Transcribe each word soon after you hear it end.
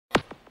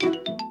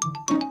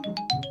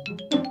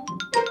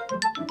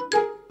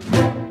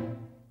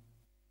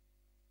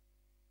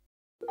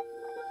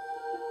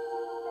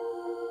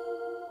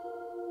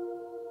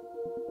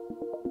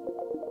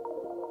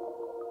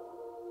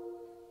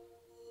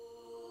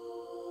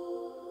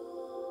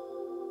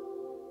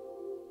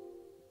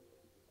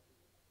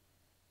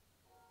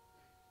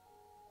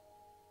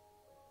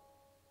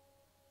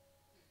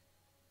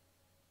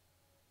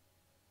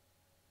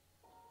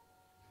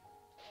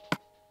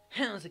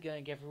How's it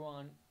going,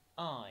 everyone?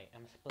 I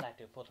am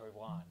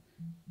Splatter41,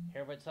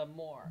 here with some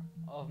more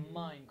of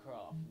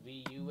Minecraft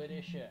VU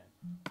Edition.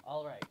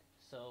 Alright,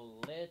 so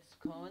let's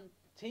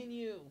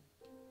continue.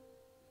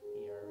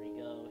 Here we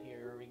go,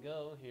 here we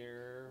go,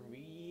 here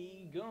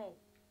we go.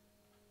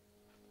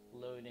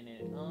 Loading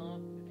it up,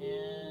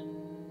 and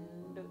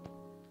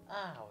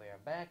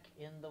we're back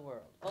in the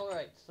world.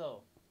 Alright,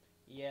 so,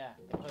 yeah,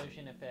 the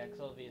potion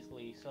effects,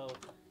 obviously. So,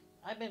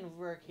 I've been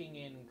working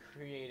in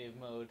creative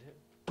mode,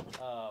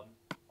 um,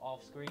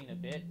 off screen a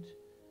bit.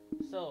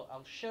 So,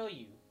 I'll show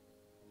you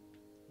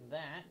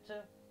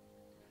that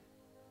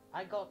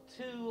I got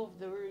 2 of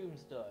the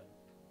rooms done.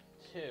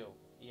 2,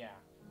 yeah.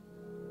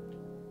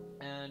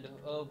 And,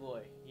 oh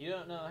boy, you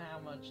don't know how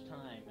much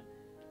time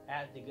I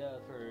had to go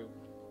through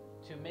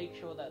to make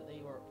sure that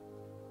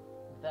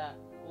that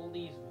all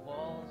these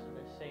walls at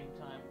the same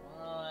time,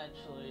 well,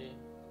 actually,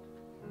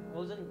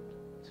 wasn't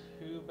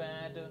too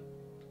bad,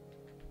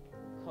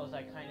 because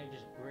I kind of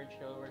just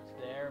bridged over to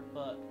there,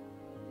 but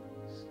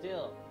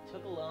still, it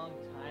took a long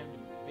time to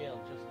build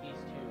just these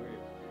 2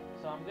 rooms.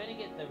 So I'm going to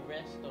get the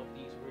rest of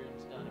these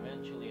rooms done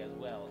eventually as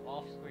well,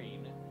 off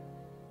screen,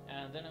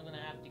 and then I'm going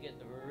to have to get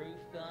the roof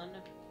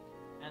done,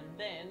 and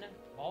then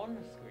on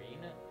screen,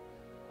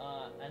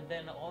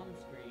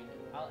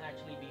 I'll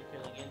actually be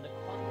filling in the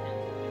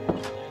contents of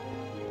the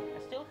room. I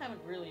still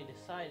haven't really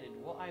decided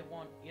what I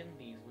want in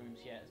these rooms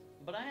yet,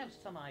 but I have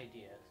some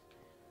ideas.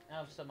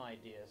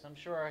 I'm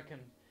sure I can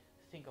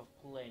think of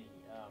plenty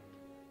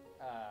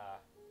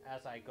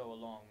as I go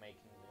along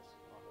making this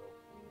model.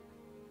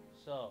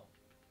 So,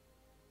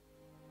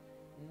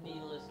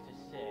 needless to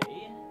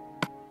say,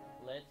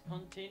 let's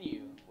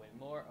continue with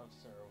more of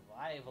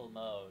survival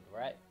mode,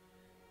 right?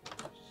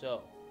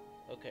 So,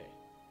 okay,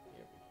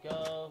 here we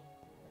go.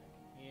 Back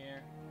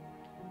here.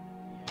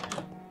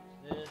 Yeah,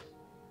 this.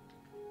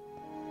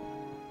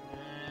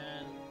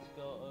 And let's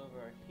go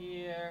over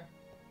here.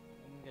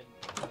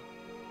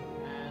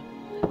 And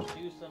let's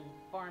do some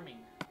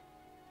farming.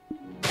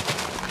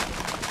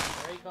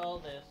 Break all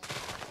this.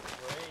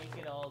 Break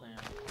it all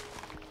down.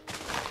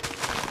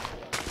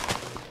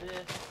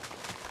 This.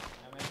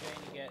 I'm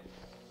going to get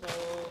so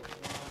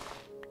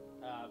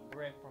much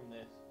bread from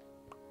this.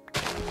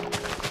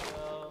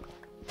 So,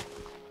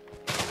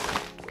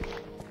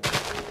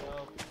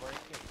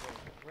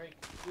 break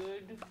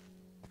good.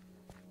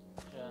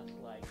 Just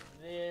like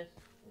this.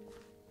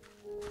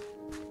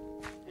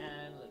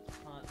 And let's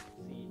plant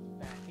seeds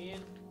back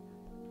in.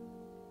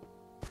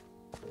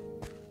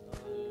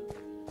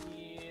 Over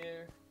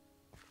here.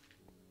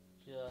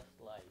 Just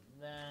like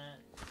that.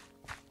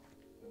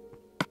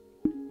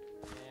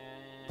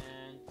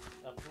 And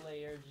a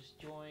player just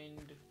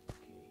joined.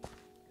 Okay,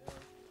 go.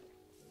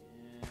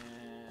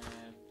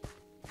 And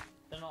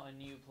they're not a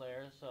new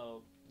player,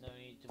 so no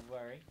need to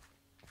worry.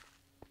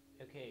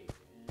 Okay,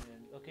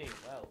 and okay,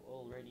 wow,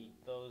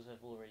 those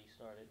have already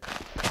started.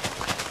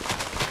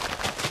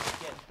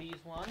 Get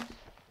these ones.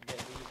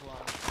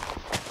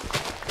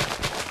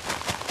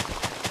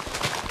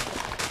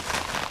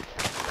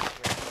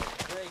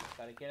 Great,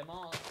 gotta get them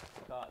all.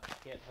 Got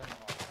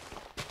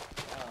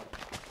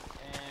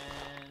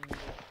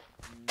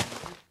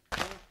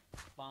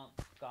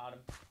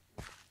them.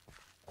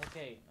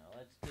 Okay, now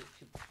let's get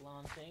to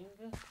planting.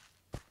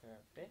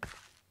 Perfect.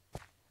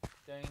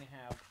 Going to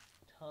have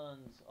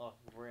tons of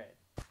bread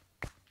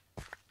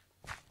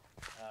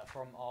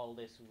from all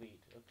this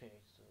wheat. Okay,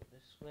 so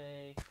this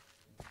way,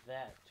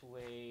 that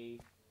way,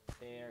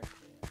 there,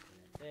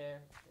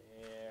 and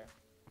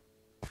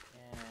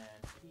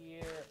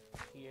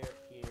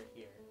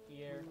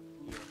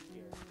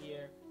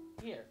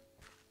here.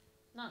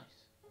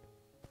 Nice.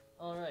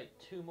 Alright,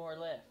 2 more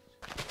left.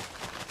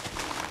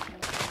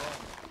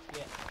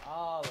 Get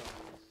all of this.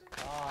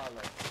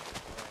 Very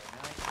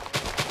nice.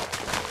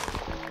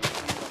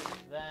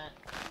 That.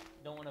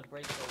 Don't want to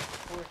break those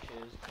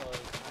torches,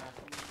 because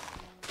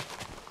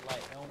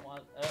don't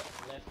want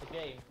left the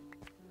game.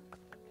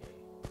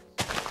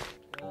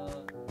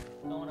 Okay,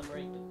 don't want to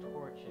break the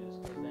torches,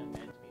 because they're meant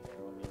to be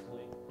there,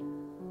 obviously.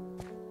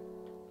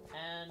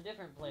 And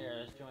different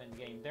players join the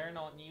game. They're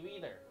not new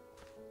either,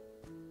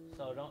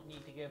 so don't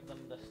need to give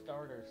them the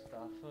starter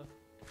stuff.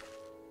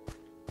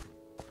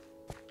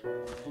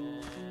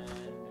 And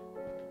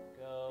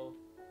go.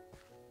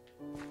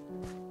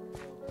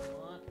 Come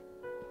on.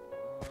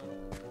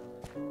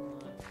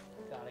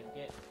 Gotta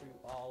get through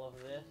all of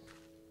this.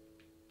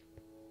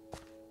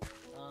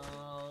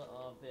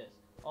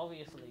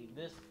 Obviously,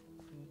 this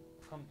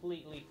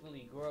completely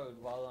fully growed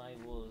while I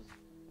was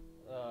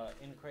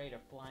in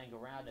creative, flying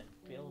around and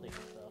building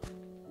stuff.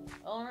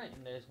 Alright,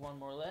 and there's 1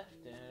 more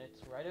left, and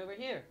it's right over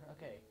here.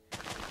 Okay,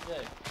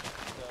 good.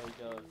 So we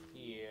go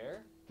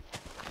here,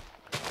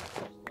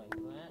 just like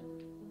that.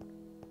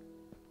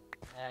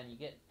 And you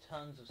get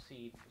tons of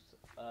seeds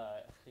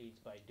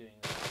by doing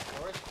this, of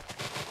course.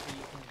 So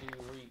you can do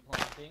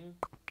replanting.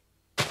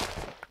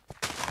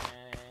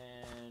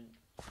 And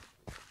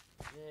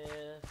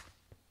this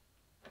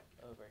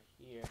over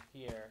here,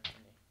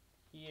 and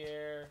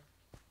here.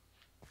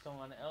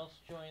 Someone else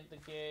joined the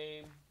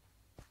game.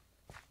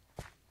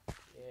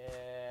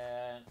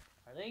 And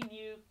are they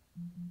new?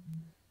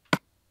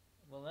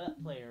 Well,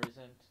 that player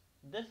isn't.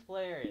 This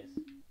player is.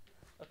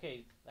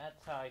 Okay,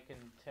 that's how I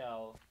can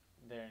tell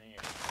they're new.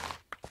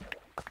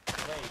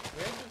 Wait,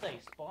 where did they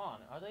spawn?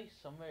 Are they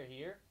somewhere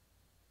here?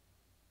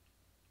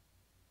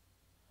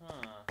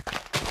 Huh.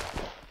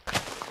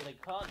 Well, they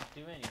can't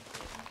do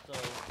anything, so...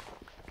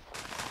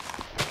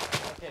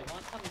 Okay,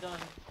 once I'm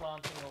done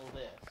planting all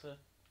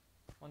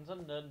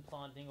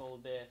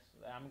this,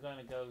 I'm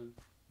gonna go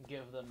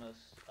give them a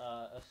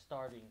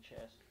starting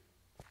chest.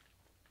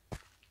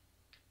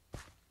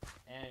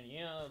 And you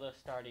know the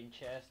starting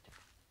chest,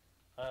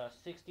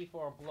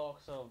 64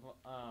 blocks of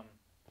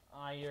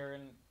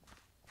iron.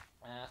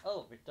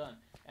 Oh, we're done.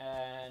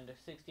 And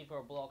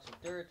 64 blocks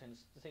of dirt and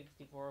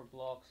 64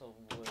 blocks of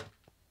wood.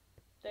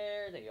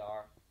 There they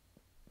are.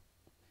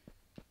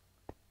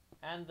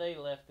 And they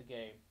left the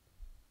game.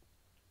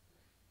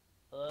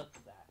 Look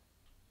at that.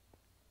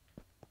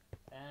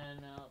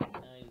 And now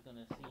he's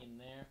gonna see in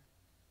there.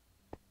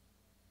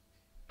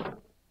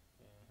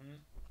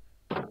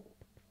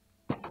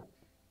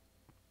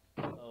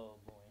 Oh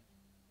boy.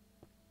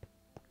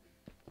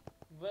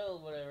 Well,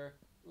 whatever.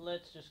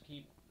 Let's just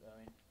keep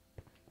going.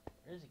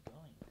 Where is he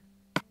going?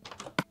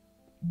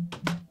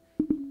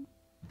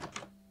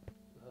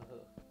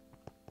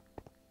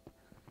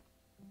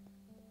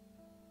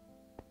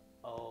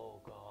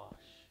 Oh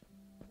gosh.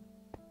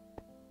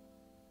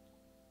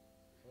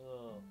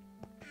 Oh.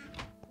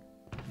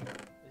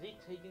 Is he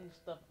taking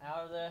stuff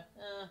out of there?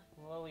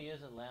 Well, he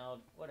is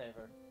allowed.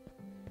 Whatever.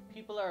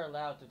 People are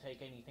allowed to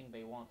take anything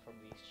they want from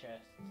these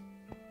chests.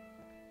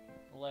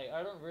 Like,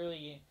 I don't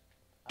really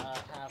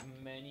have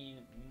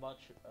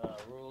much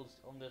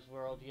rules on this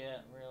world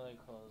yet, really,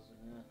 cause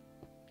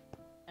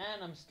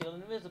and I'm still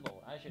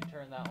invisible. I should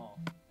turn that off.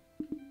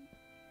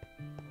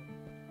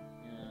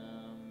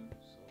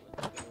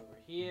 So let's go over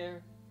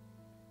here,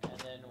 and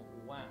then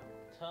wow,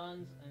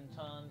 tons and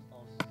tons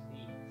of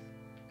seeds.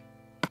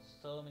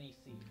 So many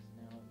seeds.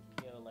 Now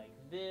go like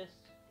this,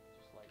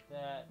 just like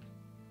that,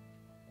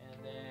 and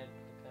then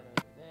put that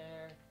over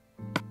there.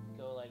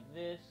 Go like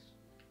this,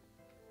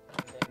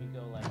 and then we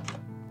go like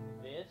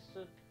this.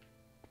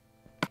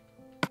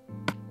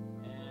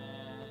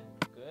 And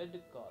good,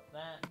 got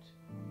that.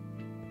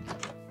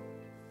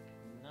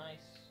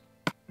 Nice.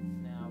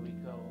 Now we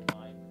go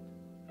like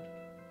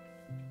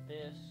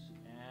this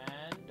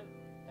and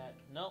that.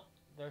 Nope,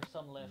 there's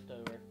some left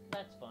over.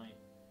 That's fine.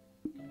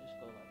 You can just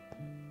go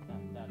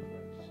like that. That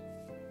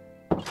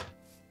works.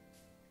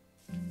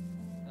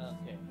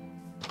 Okay,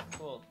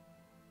 cool.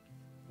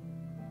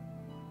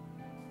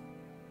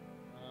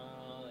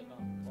 They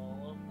got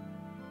follow.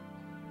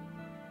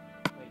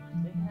 Wait, do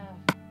they have?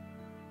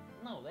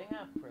 No, they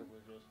have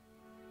privileges.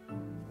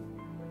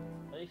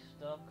 Are they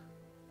stuck?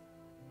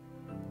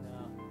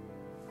 No.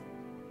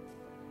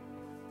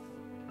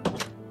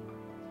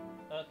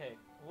 Okay,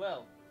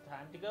 well,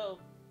 time to go.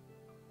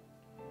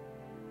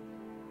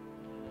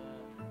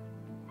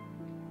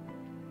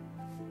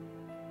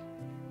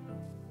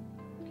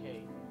 Okay,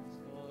 let's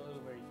go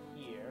over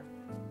here.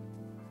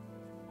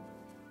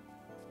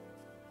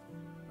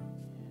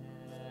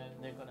 And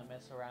they're gonna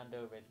mess around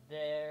over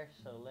there,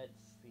 so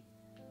let's see.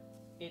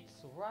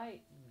 It's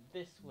right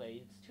this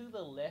way. It's to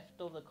the left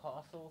of the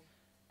castle.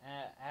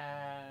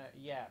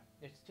 Yeah,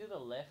 it's to the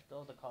left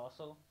of the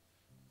castle.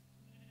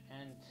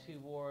 And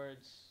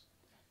towards...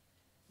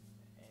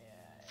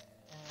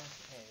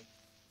 okay.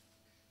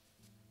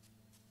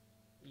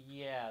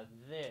 Yeah,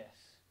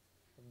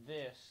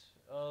 this.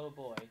 Oh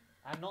boy.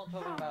 I'm not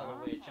talking about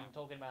the witch, I'm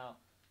talking about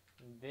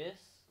this,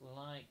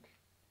 like...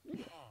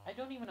 I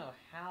don't even know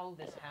how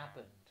this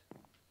happened.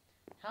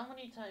 How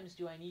many times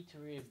do I need to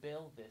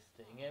rebuild this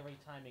thing every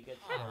time it gets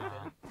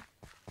broken?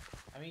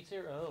 I mean,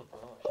 sir, oh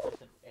gosh,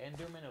 there's an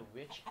enderman, a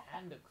witch,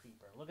 and a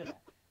creeper. Look at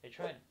that. They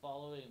tried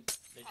following,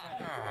 they tried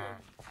to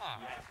follow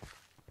me.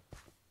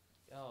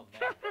 Yeah. Oh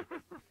man.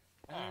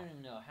 I don't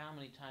even know how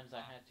many times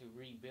I had to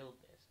rebuild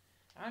this.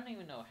 I don't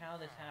even know how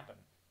this happened.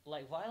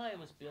 Like, while I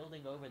was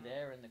building over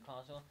there in the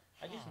castle,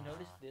 I just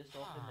noticed this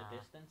off in the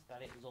distance,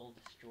 that it was all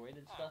destroyed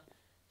and stuff.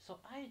 So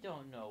I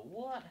don't know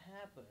what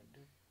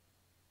happened.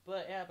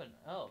 But it happened.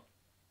 Oh.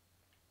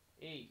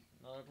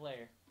 Another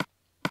player.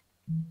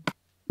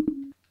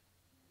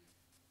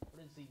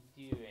 What is he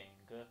doing?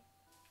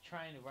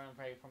 Trying to run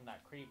away from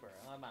that creeper.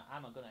 I'm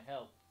gonna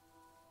help.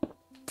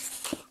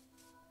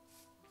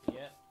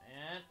 Yep,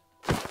 and...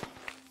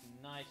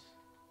 nice.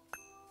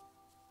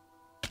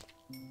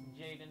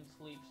 Jaden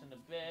sleeps in the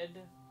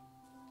bed.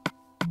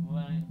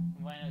 Why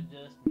not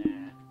just...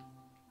 nah.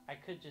 I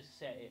could just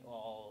set it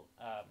all,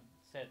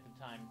 set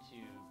the time to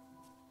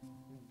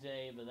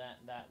day, but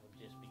that would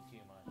just be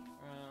too much.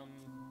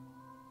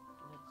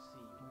 Let's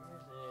see, where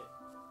is it?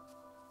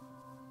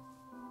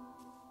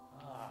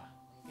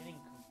 I'm getting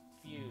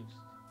confused.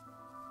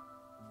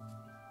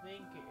 I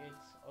think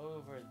it's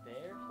over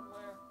there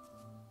somewhere.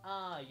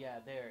 Yeah,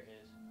 there it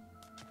is.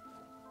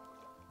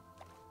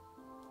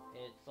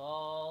 It's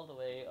all the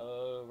way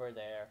over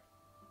there.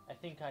 I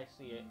think I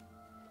see it.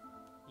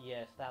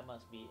 Yes, that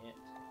must be it.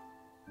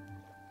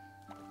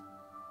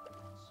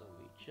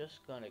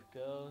 just gonna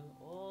go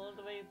all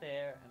the way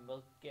there, and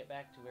we'll get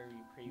back to where we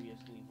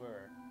previously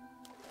were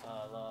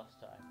last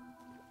time.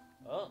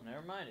 Oh,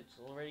 never mind. It's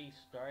already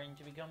starting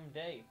to become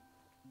day.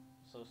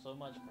 So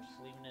much for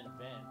sleeping in a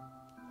van.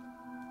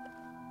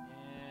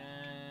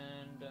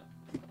 And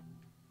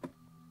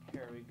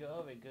here we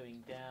go. We're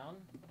going down.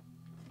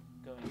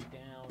 Going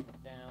down,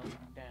 down,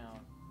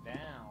 down,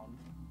 down.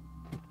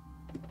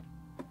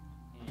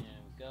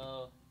 And we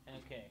go.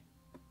 Okay.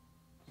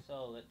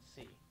 So let's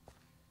see.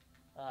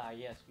 Ah,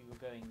 yes, we were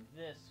going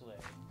this way.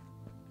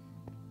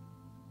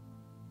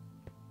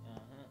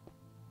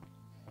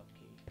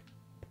 Okay.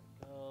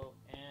 Go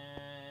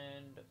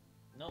and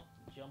nope.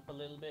 Jump a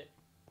little bit.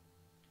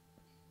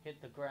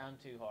 Hit the ground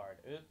too hard.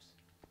 Oops.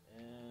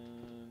 Wait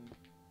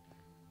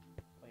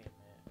a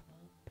minute.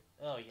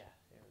 Oh yeah,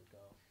 there we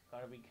go.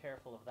 Gotta be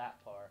careful of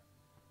that part.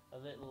 A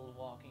little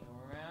walking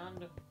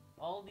around.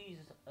 All these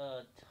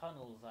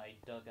tunnels I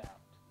dug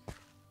out.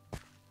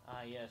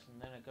 Ah yes,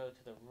 and then I go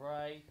to the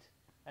right.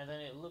 And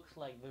then it looks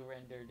like the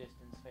render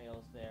distance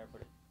fails there,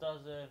 but it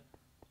doesn't.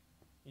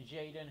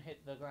 Jaden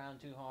hit the ground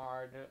too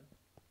hard.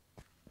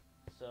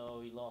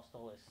 So he lost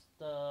all his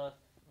stuff.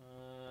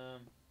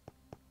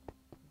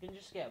 You can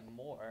just get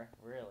more,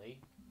 really.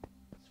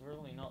 It's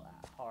really not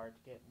that hard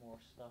to get more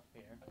stuff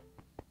here.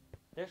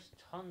 There's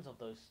tons of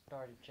those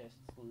starter chests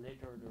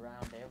littered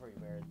around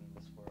everywhere in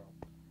this world.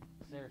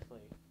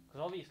 Seriously.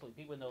 Because obviously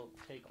people don't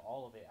take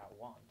all of it at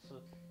once.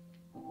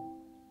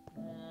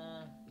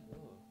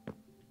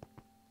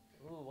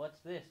 Ooh, what's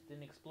this?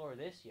 Didn't explore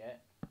this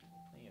yet.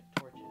 They have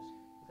torches.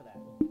 Look at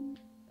that.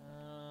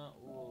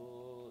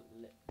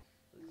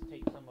 Let's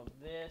take some of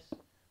this.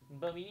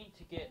 But we need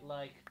to get,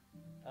 like,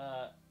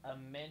 a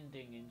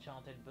mending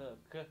enchanted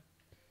book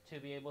to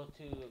be able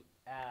to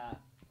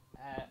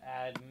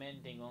add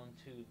mending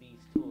onto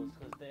these tools,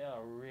 because they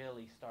are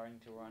really starting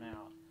to run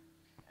out.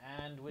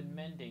 And with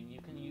mending, you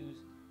can use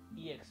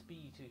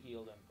EXP to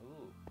heal them.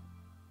 Ooh.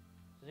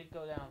 Does it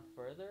go down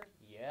further?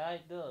 Yeah,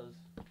 it does.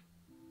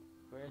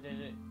 Where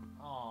did it?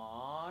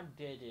 Aw,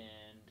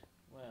 didn't.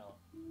 Well,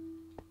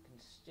 can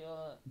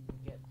still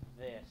get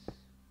this.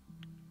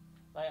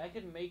 Like, I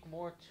could make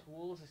more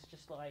tools. It's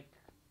just like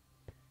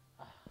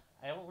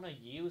I don't want to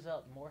use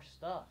up more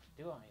stuff,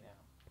 do I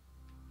now?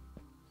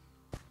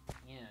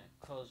 Yeah,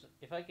 cause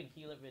if I can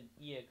heal it with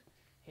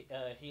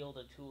heal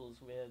the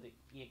tools with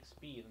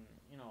EXP, then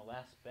you know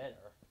that's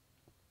better.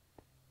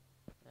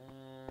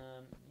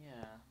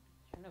 Yeah,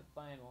 trying to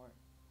find more.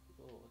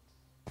 Oh,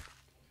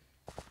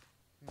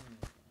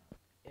 it's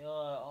okay.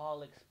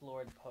 All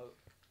explored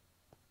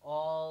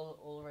all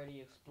already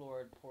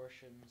explored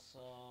portions.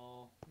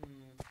 So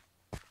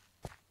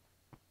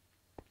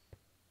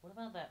what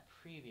about that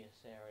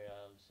previous area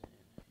I was in?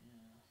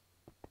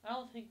 Yeah. I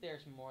don't think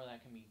there's more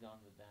that can be done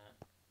with that.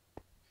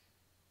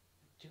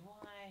 Do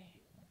I?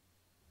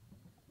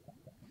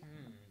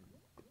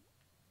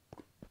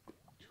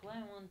 Do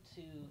I want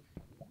to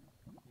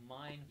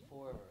mine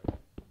forward?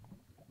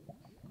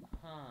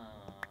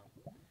 Huh.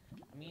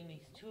 I mean,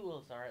 these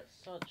tools are at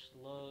such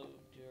low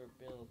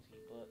durability,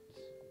 but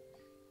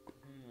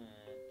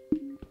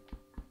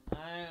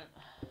I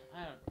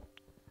don't.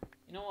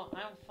 You know what?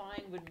 I'm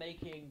fine with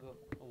making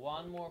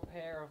one more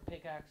pair of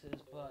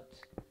pickaxes, but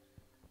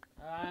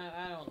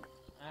I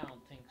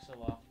don't think so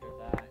after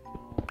that. You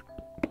know.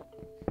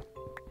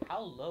 How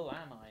low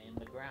am I in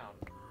the ground?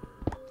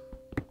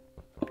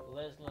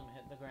 Leslim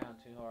hit the ground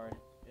too hard.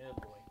 Oh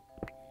boy.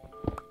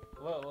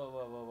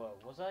 Whoa.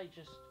 Was I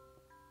just...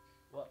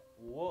 What?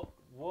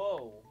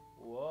 Whoa.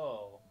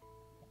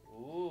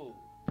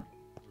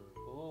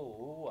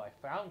 Ooh, I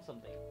found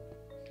something.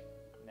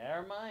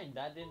 Never mind,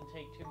 that didn't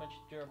take too much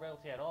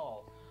durability at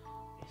all.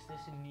 Is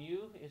this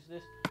new? Is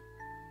this...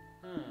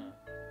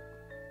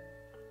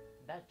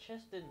 That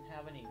chest didn't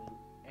have any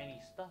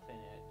stuff in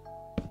it.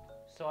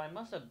 So I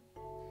must have...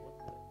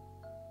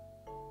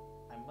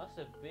 I must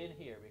have been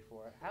here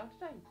before. How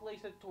did I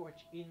place a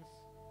torch in...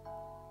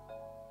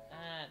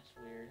 That's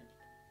weird.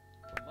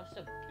 I must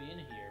have been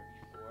here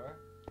before.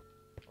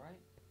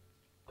 Right?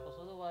 Because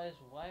otherwise,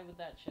 why would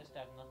that chest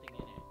have nothing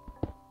in it?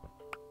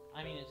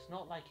 I mean, it's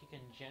not like you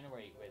can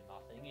generate with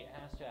nothing. It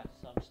has to have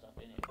some stuff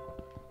in it. And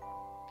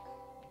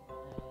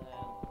there's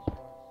more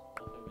stuff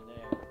over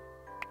there.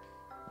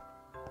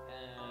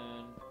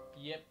 And,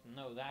 yep,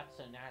 no, that's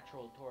a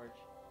natural torch.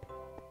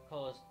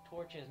 Because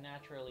torches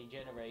naturally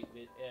generate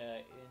with,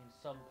 in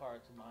some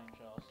parts of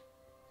mineshafts.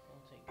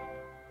 I'll take that.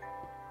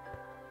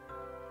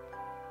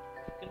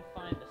 If you can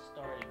find the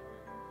starting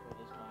room for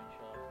this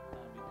mineshaft,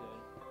 that'd be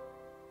good.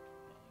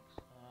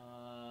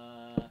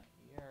 Thanks.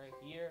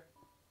 Here.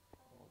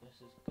 Oh,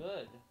 this is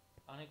good.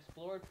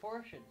 Unexplored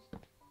portions.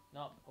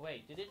 No,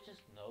 wait, did it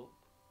just... Nope.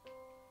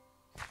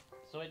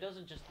 So it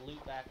doesn't just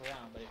loop back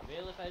around, but it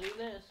will if I do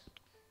this.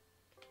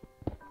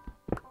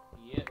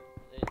 Yep,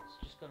 it's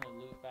just gonna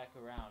loop back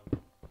around.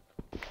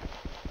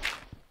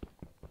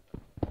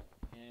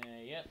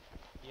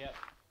 Yep.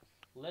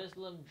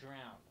 Leslim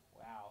drowned.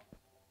 Wow.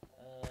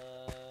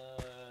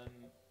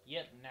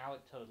 Yep, now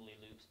it totally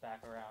loops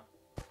back around.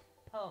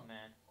 Oh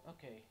man.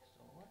 Okay,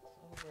 so what's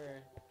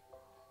over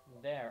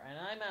there? And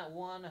I'm at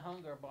one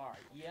hunger bar.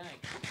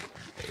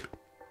 Yikes.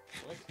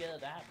 Let's get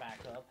that back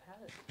up. How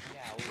did...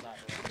 Yeah, all that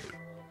way.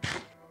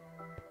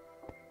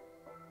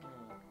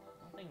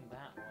 Nothing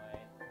that way.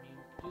 I mean,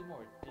 do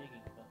more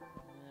digging, but...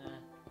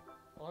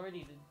 Already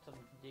did some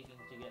digging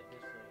to get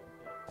this way.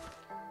 Okay.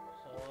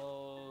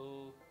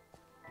 So...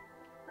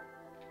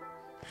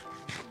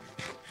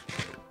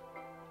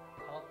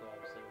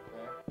 Cobwebs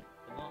everywhere,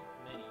 but not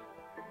many.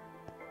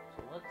 So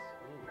let's...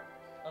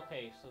 Ooh.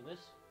 Okay, so this...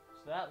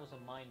 So that was a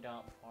mined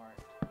out part.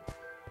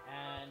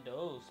 And,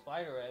 oh,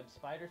 spider web,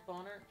 spider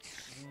spawner?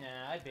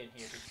 Nah, I've been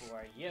here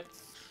before. Yep,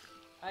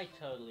 I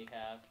totally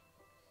have.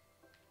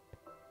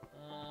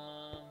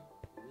 Oh,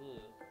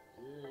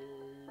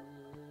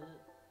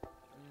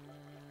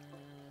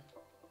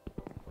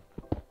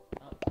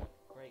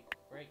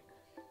 break.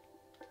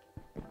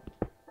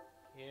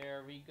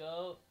 Here we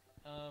go.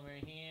 Over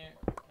here,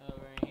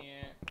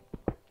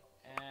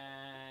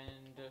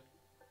 and...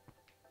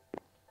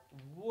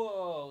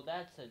 Whoa,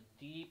 that's a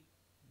deep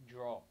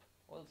drop.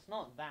 Well, it's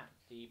not that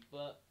deep,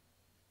 but...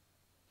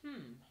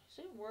 is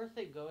it worth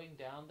it going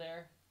down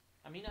there?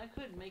 I mean, I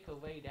could make a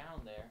way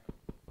down there.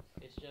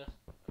 It's just...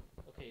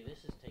 Okay,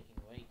 this is taking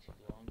way too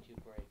long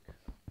to break.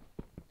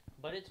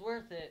 But it's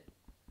worth it,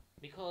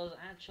 because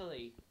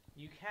actually,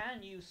 you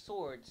can use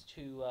swords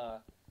to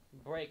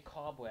break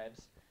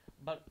cobwebs,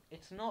 but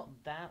it's not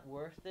that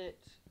worth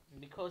it,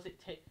 because it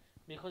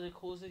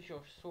causes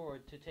your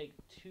sword to take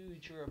 2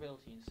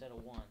 durability instead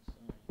of 1. So,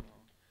 you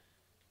know,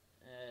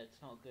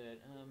 it's not good.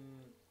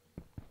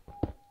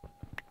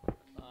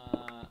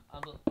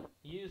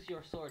 Use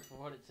your sword for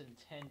what it's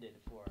intended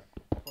for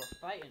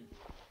fighting.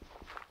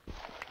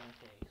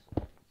 Okay,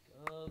 so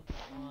go,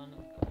 come on,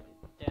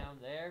 get down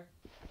there.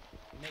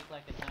 Make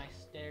like a nice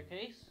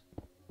staircase.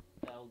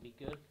 That'll be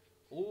good.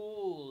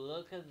 Ooh,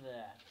 look at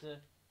that.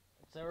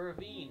 It's a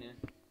ravine.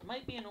 It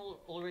might be an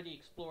already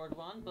explored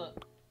one,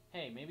 but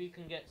hey, maybe you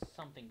can get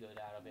something good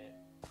out of it.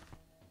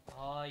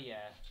 Oh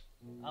yeah.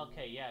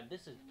 Okay, yeah,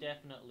 this has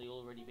definitely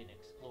already been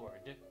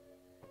explored.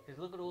 Because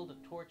look at all the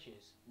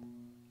torches.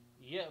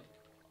 Yep.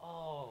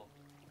 Oh,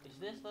 is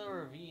this the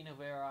ravine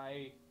where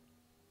I...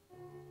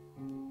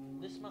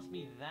 This must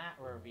be that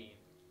ravine.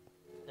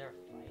 They're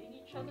fighting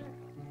each other?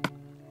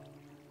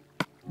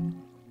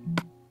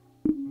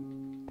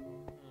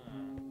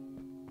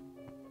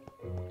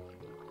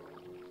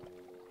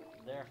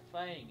 They're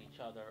fighting each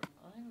other.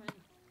 I mean,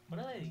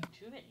 what are they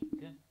doing?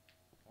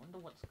 I wonder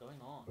what's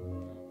going on.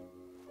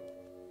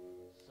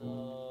 So...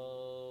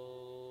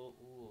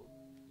 Ooh.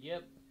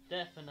 Yep,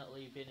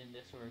 definitely been in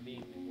this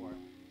ravine before.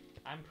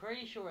 I'm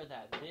pretty sure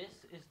that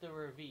this is the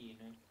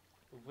ravine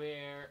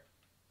where,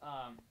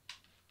 no,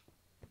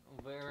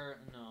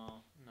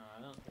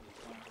 I don't think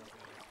it's one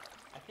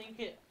ravine. I think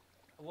it,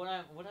 what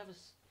I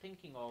was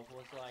thinking of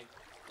was like,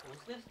 was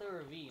this the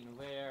ravine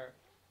where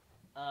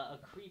a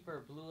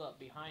creeper blew up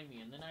behind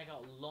me and then I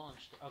got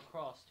launched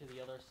across to the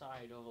other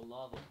side of a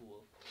lava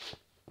pool?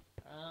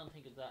 I don't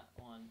think it's that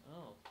one.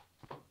 Oh.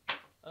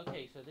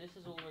 Okay, so this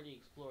is already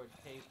explored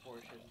cave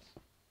portions.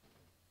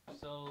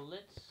 So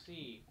let's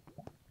see.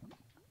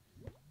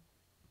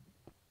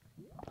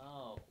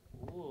 Oh,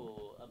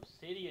 ooh,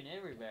 obsidian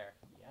everywhere.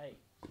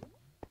 Yikes.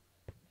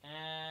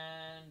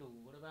 And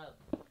what about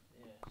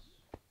this?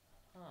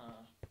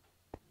 Huh.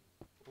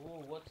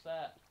 Ooh, what's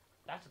that?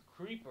 That's a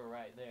creeper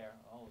right there.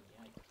 Oh,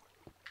 yikes.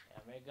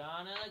 And we're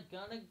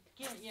gonna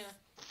get ya.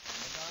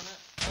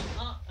 We're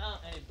gonna,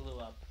 and it blew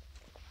up.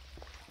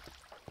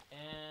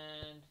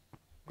 And,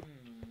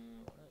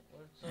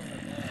 what's over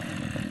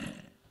there?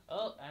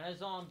 Oh, and a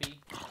zombie.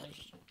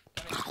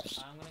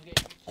 I'm gonna get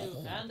you too.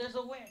 And there's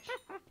a witch!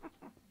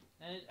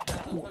 And it has a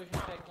potion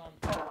effect on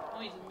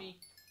poison me.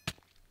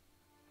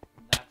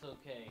 That's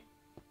okay.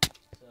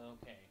 It's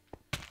okay.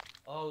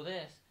 Oh,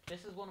 this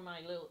is one of my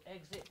little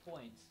exit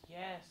points.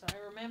 Yes, I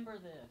remember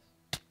this.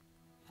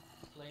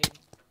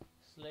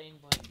 Slain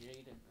by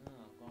Jaden.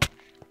 Oh gosh.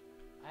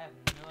 I have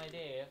no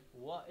idea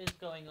what is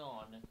going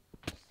on.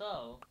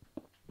 So,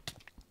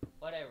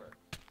 whatever.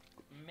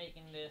 I'm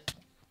making this.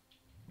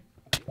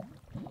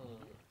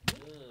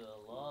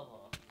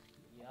 Lava.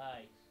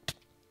 Yikes.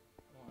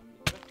 Come on, we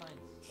gotta find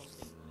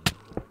something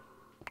unex.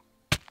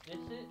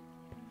 This it?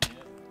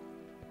 Yep.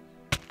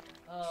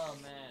 Oh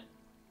man.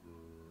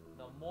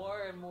 The more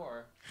and more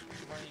I'm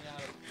running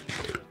out of things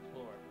to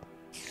explore.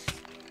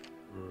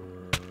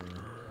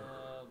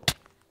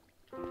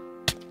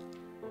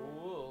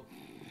 Ooh.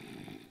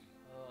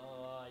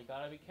 You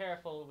gotta be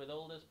careful with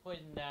all this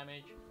poison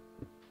damage.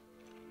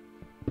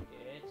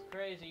 It's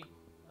crazy.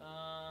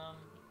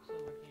 What's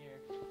over here?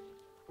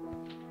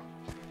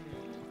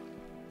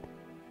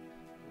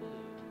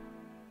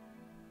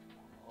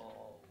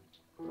 Oh,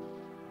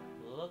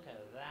 look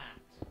at that.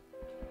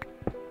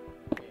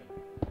 Okay,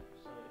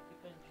 so if you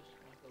can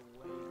just make a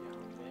way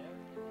down there.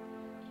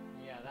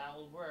 Yeah, that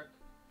will work.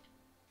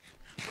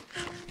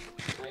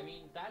 I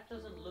mean, that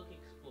doesn't look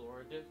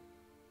explored.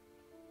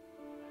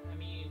 I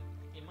mean,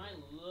 it might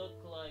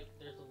look like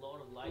there's a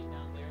lot of light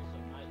down there, so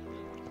it might look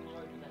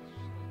explored, but that's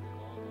just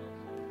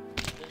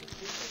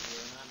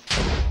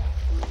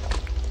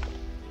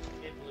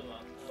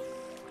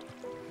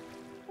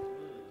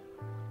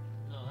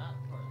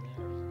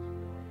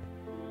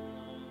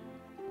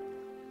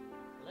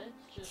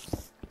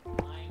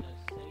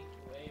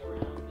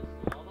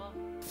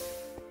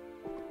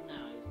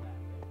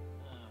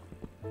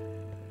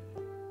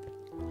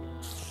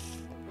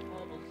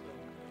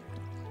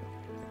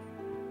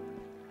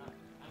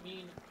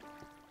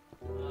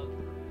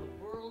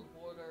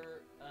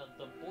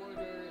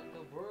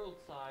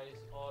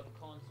on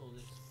consoles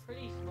is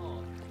pretty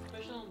small,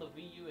 especially on the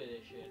Wii U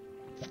edition.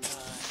 Yeah,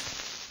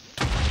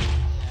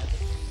 the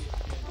previous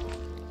gen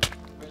consoles,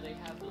 where they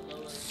have the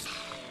lowest size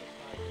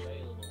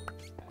available.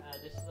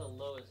 This is the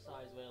lowest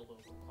size available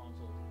for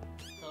consoles.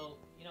 So,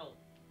 you know,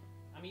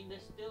 I mean,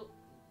 there's still...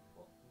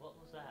 What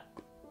was that?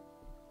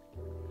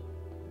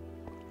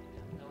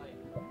 No, wait.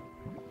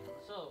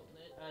 So,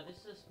 this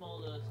is the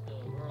smallest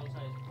world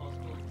size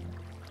possible.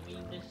 I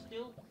mean, there's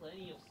still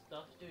plenty of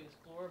stuff to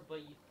explore,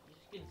 but you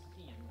just can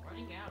see I'm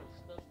running out of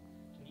stuff,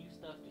 new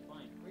stuff to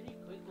find pretty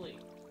quickly.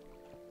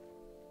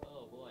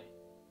 Oh boy.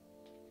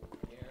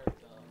 Here we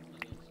go. I'm gonna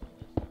get some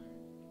this time.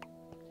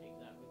 Take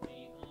that with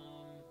me.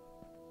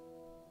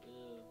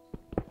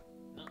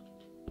 No.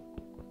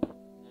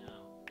 Now,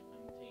 I'm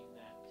gonna take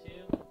that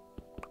too.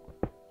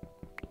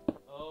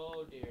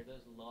 Oh dear,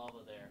 there's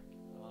lava there.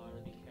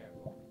 Gotta be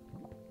careful.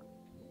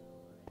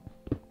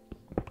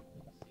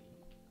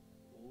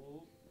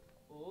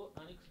 Oh,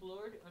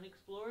 unexplored,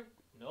 unexplored.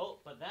 No,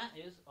 but that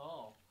is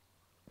all.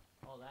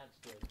 Oh, that's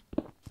good.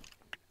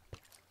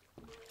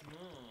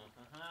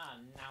 Haha.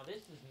 Now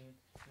this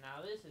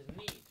is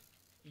neat.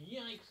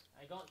 Yikes!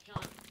 I got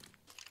shot.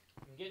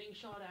 I'm getting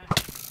shot at.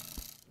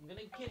 I'm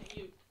gonna get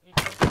you. Yeah,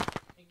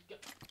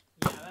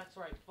 that's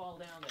right. Fall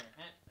down there.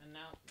 And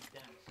now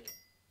that's it.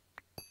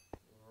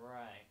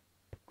 Right.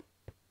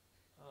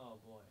 Oh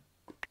boy.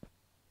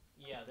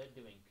 Yeah, they're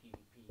doing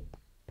PvP.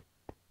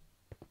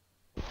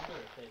 I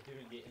wonder if they're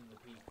doing it in the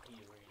PvP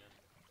arena.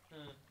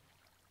 Huh.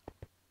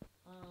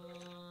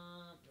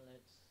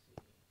 Let's see.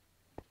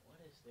 What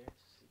is there to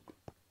see?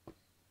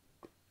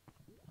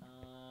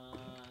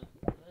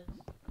 Let's this.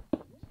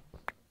 Here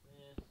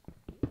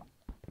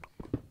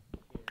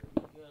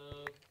we go.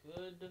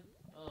 Good.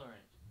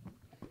 Alright.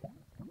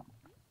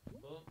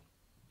 Boom.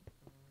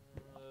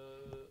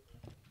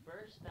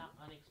 First, that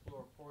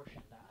unexplored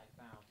portion that I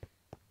found.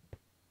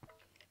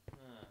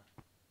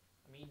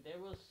 I mean, there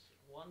was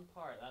one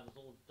part that was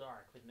all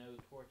dark with no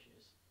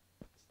torches.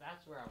 So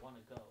that's where I want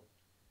to go.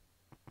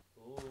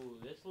 Ooh,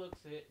 this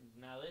looks it.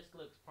 Now this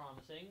looks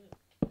promising.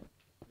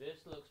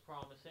 This looks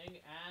promising.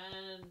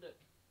 And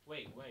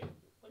wait. What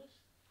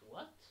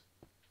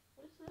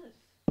is this?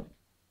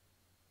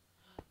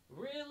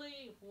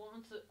 Really?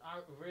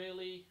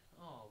 Really?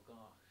 Oh gosh.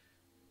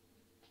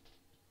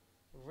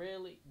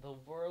 Really? The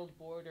world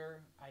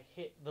border? I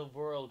hit the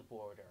world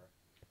border.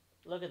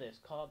 Look at this.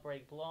 Can't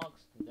break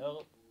blocks.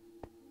 Nope.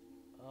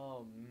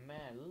 Oh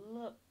man,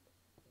 look.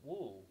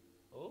 Whoa.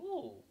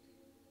 Oh.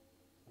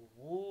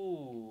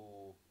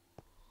 Whoa.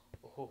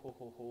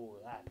 Oh,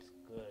 that's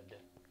good.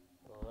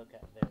 Look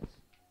at this.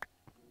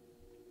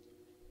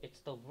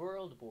 It's the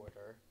world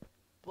border,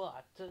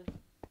 but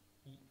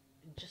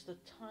just the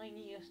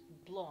tiniest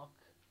block.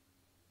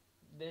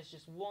 There's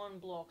just one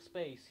block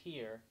space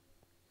here,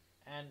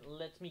 and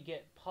lets me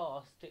get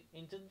past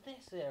into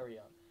this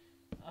area.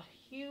 A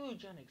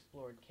huge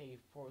unexplored cave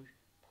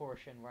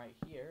portion right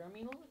here. I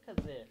mean, look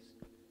at this.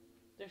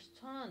 There's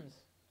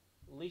tons.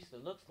 At least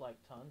it looks like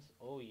tons.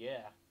 Oh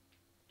yeah.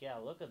 Yeah,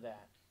 look at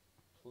that.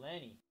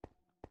 Plenty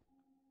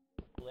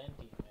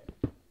in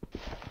there.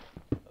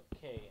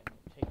 Okay, and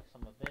we'll take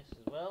some of this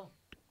as well.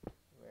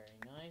 Very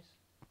nice.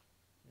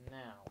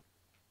 Now.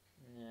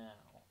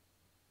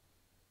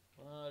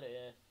 What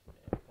if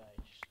I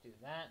just do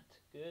that?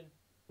 Good.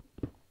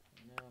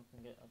 Now I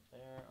can get up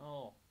there.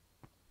 Oh.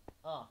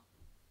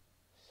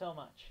 So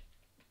much.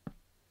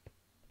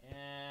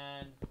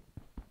 And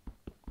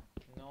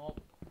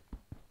nope.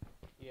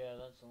 Yeah,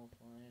 that's all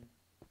fine.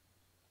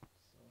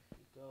 So if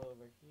we go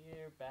over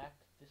here, back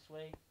this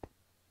way.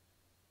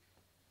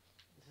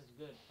 This is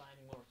good,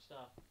 finding more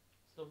stuff.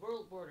 So the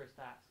world border's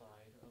that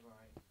side,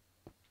 alright.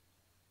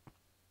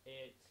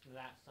 It's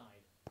that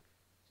side.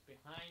 It's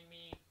behind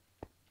me,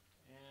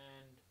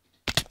 and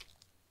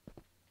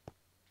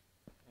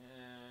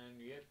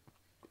yep.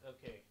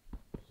 Okay.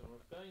 So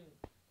we're going.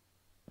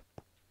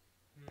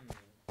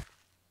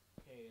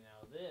 Okay, now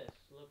this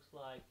looks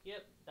like,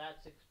 yep,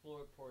 that's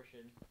explored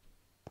portion.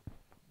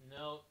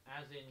 No,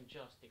 as in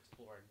just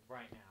explored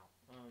right now.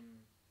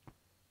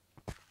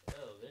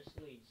 Oh, this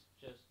leads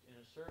just in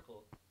a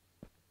circle.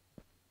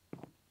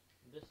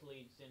 This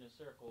leads in a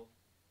circle.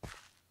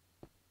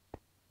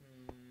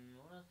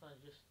 What if I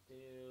just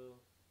do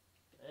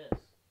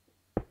this?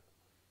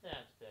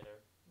 That's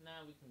better.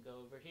 Now we can go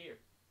over here.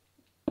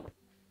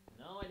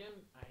 No, I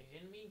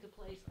didn't mean to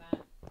place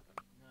that.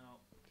 No.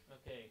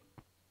 Okay.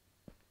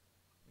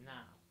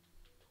 Now,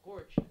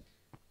 torches.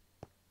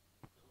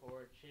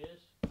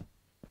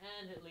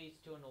 And it leads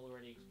to an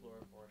already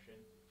explored portion.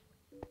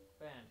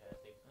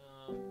 Fantastic.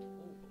 Ooh,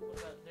 what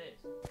about this?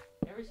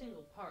 Every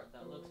single part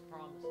that looks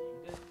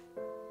promising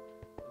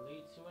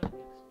leads to an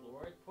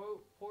explored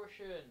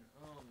portion.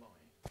 Oh my.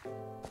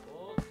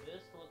 Oh,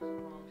 this looks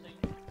promising.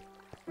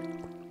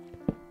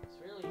 It's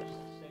really just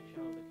a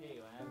section of the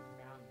cave I haven't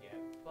found yet,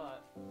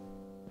 but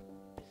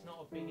it's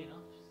not a big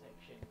enough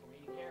section for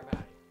me to care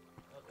about it.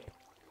 Okay.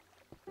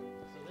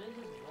 So this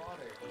is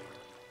water here.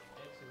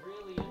 It's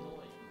really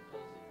annoying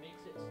because it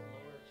makes it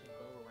slower to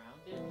go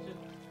around it.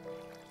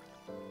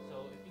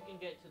 So if you can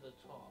get to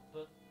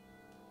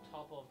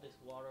of this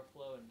water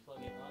flow and plug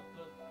it up.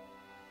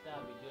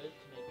 That'd be good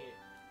to make it.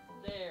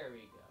 There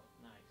we go.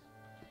 Nice.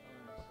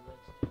 So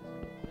let's take some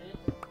of this.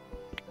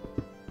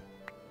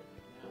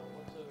 Now,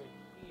 what's over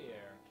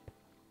here?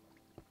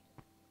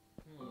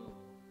 Ooh,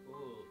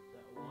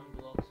 that one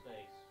block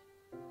space.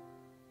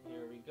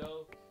 Here we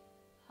go.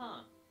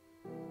 Huh.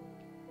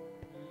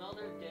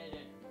 Another dead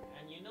end.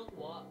 And you know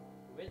what?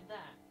 With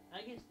that,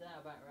 I guess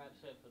that about wraps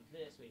it up for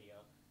this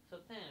video. So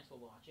thanks for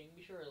watching.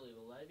 Be sure to leave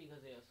a like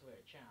because it helps the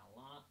channel a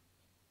lot.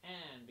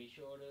 And be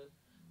sure to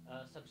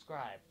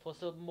subscribe for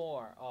some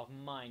more of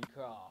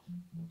Minecraft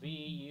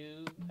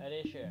VU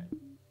Edition.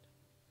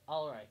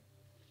 Alright,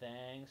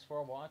 thanks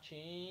for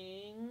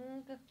watching.